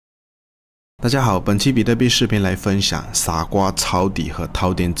大家好，本期比特币视频来分享傻瓜抄底和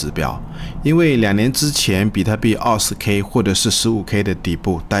套点指标。因为2年之前比特币 20K 或者是 15K 的底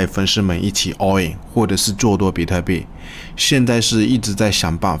部带粉丝们一起 all in 或者是做多比特币，现在是一直在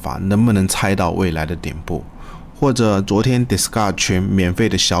想办法能不能猜到未来的顶部，或者昨天 Discord 群免费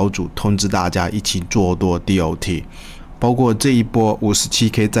的小组通知大家一起做多 DOT， 包括这一波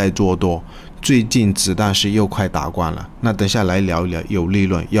 57K 再做多，最近子弹是又快打光了，那等下来聊一聊有利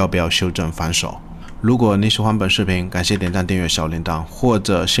润要不要修正反手。如果你喜欢本视频，感谢点赞订阅小铃铛，或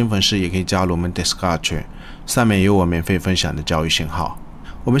者新粉丝也可以加入我们 Discord 群，上面有我免费分享的交易信号。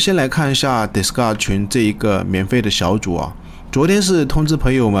我们先来看一下 Discord 群这一个免费的小组啊，昨天是通知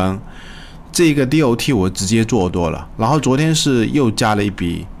朋友们这个 DOT 我直接做多了，然后昨天是又加了一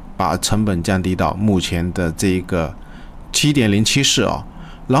笔，把成本降低到目前的这一个 7.074 啊。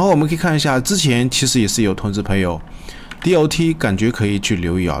然后我们可以看一下，之前其实也是有通知朋友 DOT 感觉可以去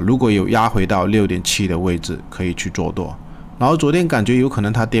留意啊，如果有压回到 6.7 的位置可以去做多。然后昨天感觉有可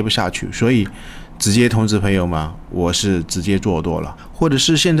能它跌不下去，所以直接通知朋友们我是直接做多了。或者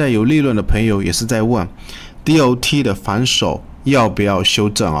是现在有利润的朋友也是在问 DOT 的反手要不要修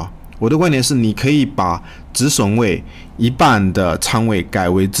正啊。我的观点是，你可以把止损位一半的仓位改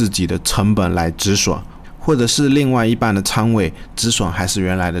为自己的成本来止损，或者是另外一半的仓位止损还是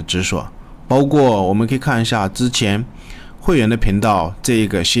原来的止损。包括我们可以看一下之前会员的频道这一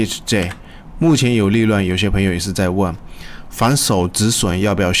个 CHJ 目前有利润，有些朋友也是在问反手止损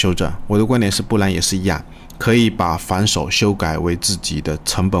要不要修正。我的观点是，不然也是一样，可以把反手修改为自己的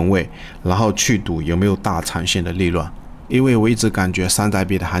成本位，然后去赌有没有大长线的利润。因为我一直感觉山寨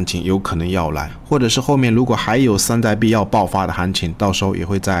币的行情有可能要来，或者是后面如果还有山寨币要爆发的行情，到时候也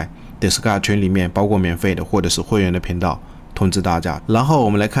会在Discord 群里面，包括免费的或者是会员的频道通知大家。然后我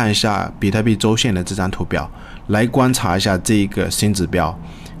们来看一下比特币周线的这张图表，来观察一下这一个新指标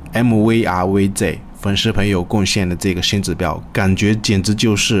MVRVJ 粉丝朋友贡献的这个新指标，感觉简直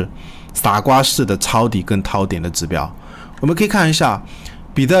就是傻瓜式的抄底跟套点的指标。我们可以看一下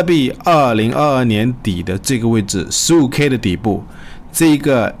比特币2022年底的这个位置 15K 的底部，这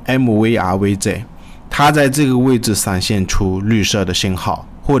个 MVRVJ 它在这个位置闪现出绿色的信号，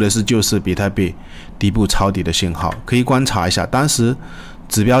或者是就是比特币底部抄底的信号，可以观察一下，当时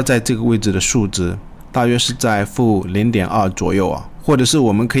指标在这个位置的数值大约是在负 0.2 左右啊，或者是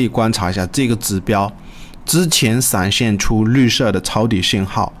我们可以观察一下这个指标之前闪现出绿色的抄底信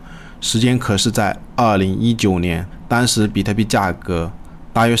号，时间可是在2019年，当时比特币价格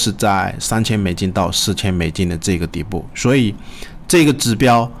大约是在$3000到$4000的这个底部，所以这个指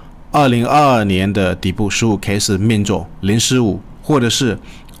标2022年的底部 15K 是命中0.15，或者是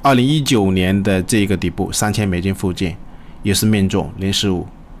2019年的这个底部$3000附近也是命中0.15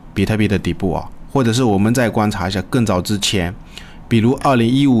比特币的底部啊。或者是我们再观察一下更早之前，比如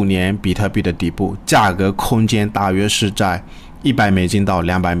2015年比特币的底部价格空间大约是在$100到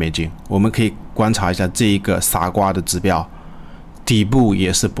$200，我们可以观察一下这一个傻瓜的指标，底部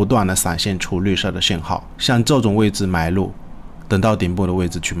也是不断的闪现出绿色的信号，像这种位置买入，等到顶部的位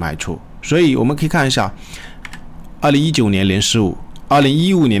置去卖出。所以我们可以看一下2019年0.15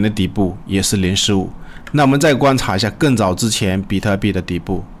 2015年的底部也是0.15。那我们再观察一下更早之前比特币的底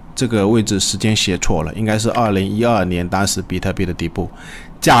部，这个位置时间写错了，应该是2012年，当时比特币的底部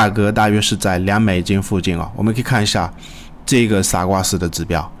价格大约是在$2附近啊。我们可以看一下这个傻瓜式的指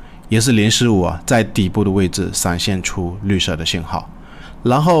标也是0.15啊，在底部的位置闪现出绿色的信号。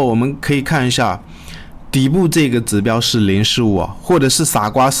然后我们可以看一下底部这个指标是0.15啊，或者是傻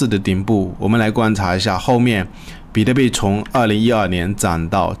瓜式的顶部。我们来观察一下后面比特币从2012年涨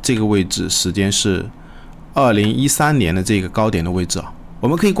到这个位置，时间是2013年的这个高点的位置啊。我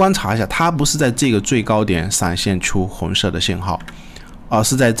们可以观察一下，它不是在这个最高点闪现出红色的信号，而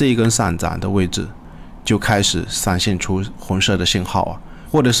是在这一根上涨的位置就开始闪现出红色的信号啊。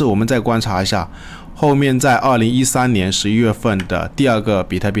或者是我们再观察一下后面在2013年11月份的第二个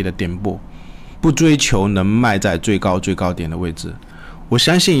比特币的顶部，不追求能卖在最高点的位置，我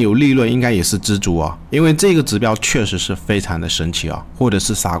相信有利润应该也是知足啊，因为这个指标确实是非常的神奇啊，或者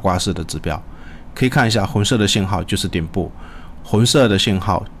是傻瓜式的指标。可以看一下红色的信号就是顶部，红色的信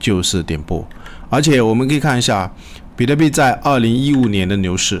号就是顶部。而且我们可以看一下比特币在2015年的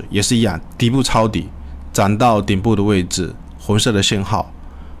牛市也是一样，底部抄底，涨到顶部的位置，红色的信号，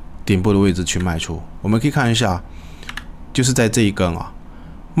顶部的位置去卖出。我们可以看一下就是在这一根啊，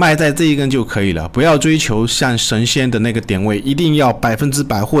卖在这一根就可以了，不要追求像神仙的那个点位，一定要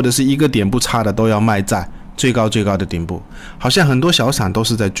100%或者是一个点不差的都要卖在最高的顶部。好像很多小散都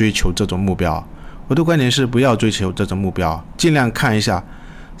是在追求这种目标，我的观点是不要追求这种目标，尽量看一下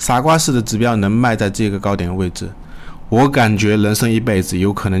傻瓜式的指标能卖在这个高点的位置。我感觉人生一辈子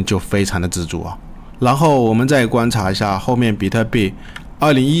有可能就非常的知足啊。然后我们再观察一下后面比特币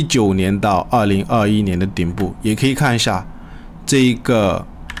2019年到2021年的顶部，也可以看一下这一个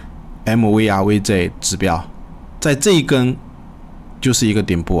MVRVJ 指标，在这一根就是一个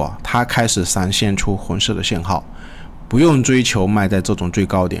顶部啊，它开始闪现出红色的信号，不用追求卖在这种最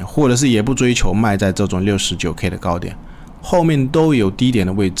高点，或者是也不追求卖在这种 69K 的高点，后面都有低点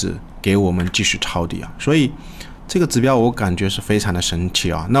的位置给我们继续抄底啊，所以这个指标我感觉是非常的神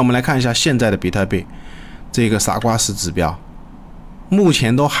奇啊。那我们来看一下现在的比特币这个傻瓜式指标，目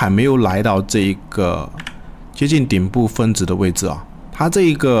前都还没有来到这一个接近顶部分值的位置啊，它这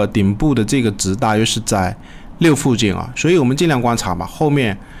一个顶部的这个值大约是在6附近啊，所以我们尽量观察吧，后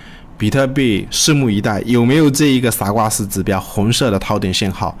面比特币拭目以待，有没有这一个傻瓜式指标红色的套点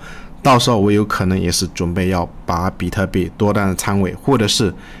信号，到时候我有可能也是准备要把比特币多单的仓位，或者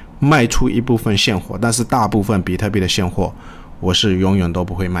是卖出一部分现货，但是大部分比特币的现货我是永远都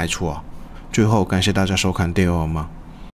不会卖出啊。最后感谢大家收看，订阅我们。